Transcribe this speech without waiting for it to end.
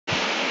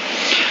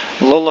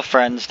Alola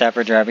friends,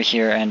 DapperDraby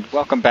here, and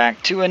welcome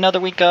back to another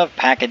week of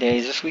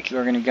Pack-A-Days. This week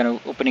we're going to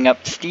be opening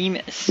up Steam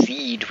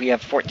Siege. We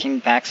have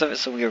 14 packs of it,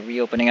 so we are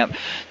reopening up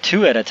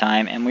 2 at a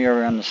time, and we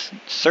are on the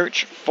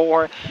search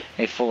for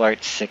a full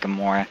art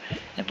Sycamore.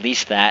 At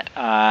least that.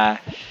 I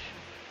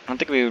don't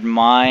think we would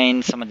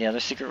mind some of the other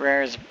secret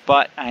rares,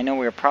 but I know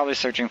we're probably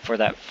searching for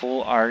that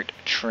full art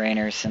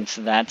trainer, since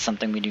that's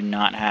something we do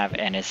not have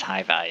and is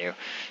high value.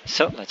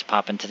 So let's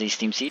pop into these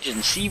Steam Sieges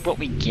and see what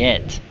we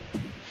get.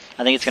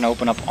 I think it's going to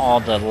open up all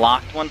the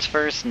locked ones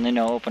first, and then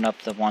it'll open up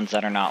the ones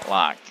that are not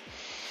locked.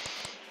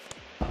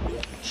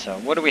 So,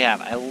 what do we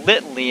have? A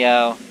Lit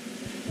Leo,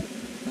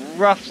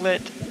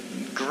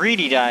 Rufflet,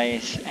 Greedy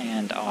Dice,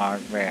 and our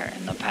rare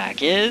in the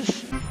pack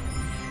is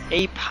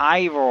a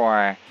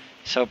Pyroar.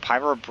 So,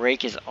 Pyroar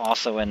Break is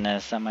also in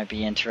this. That might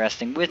be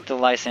interesting with the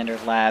Lysander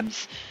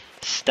Labs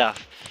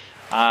stuff.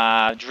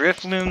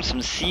 Drifloon,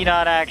 some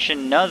C-Dot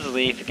action,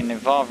 Nuzleaf, it can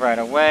evolve right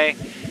away.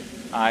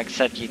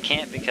 Except you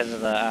can't because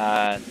of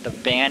the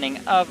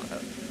banning of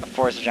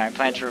Forest of Giant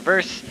Plants.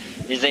 Reverse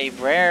is a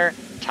rare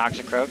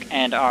Toxicroak,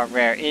 and our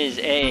rare is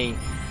a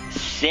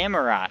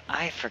Samurott.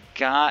 I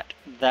forgot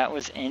that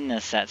was in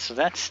this set, so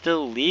that's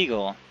still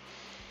legal.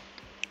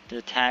 The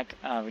attack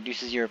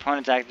reduces your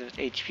opponent's active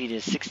HP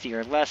to 60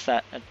 or less.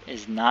 That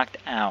is knocked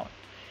out.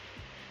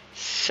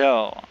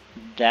 So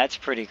that's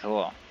pretty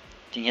cool.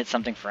 You can hit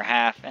something for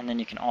half, and then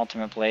you can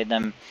Ultimate Blade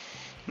them.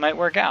 Might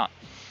work out.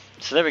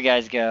 So there we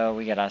guys go.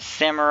 We got a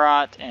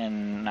Samurott,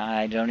 and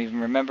I don't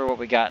even remember what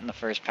we got in the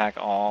first pack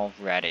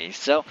already.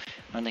 So, I want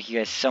to thank you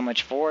guys so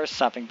much for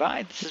stopping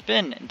by. This has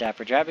been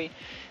DapperDraby.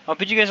 I'll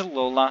bid you guys a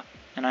Alola,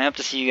 and I hope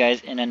to see you guys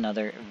in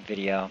another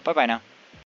video. Bye-bye now.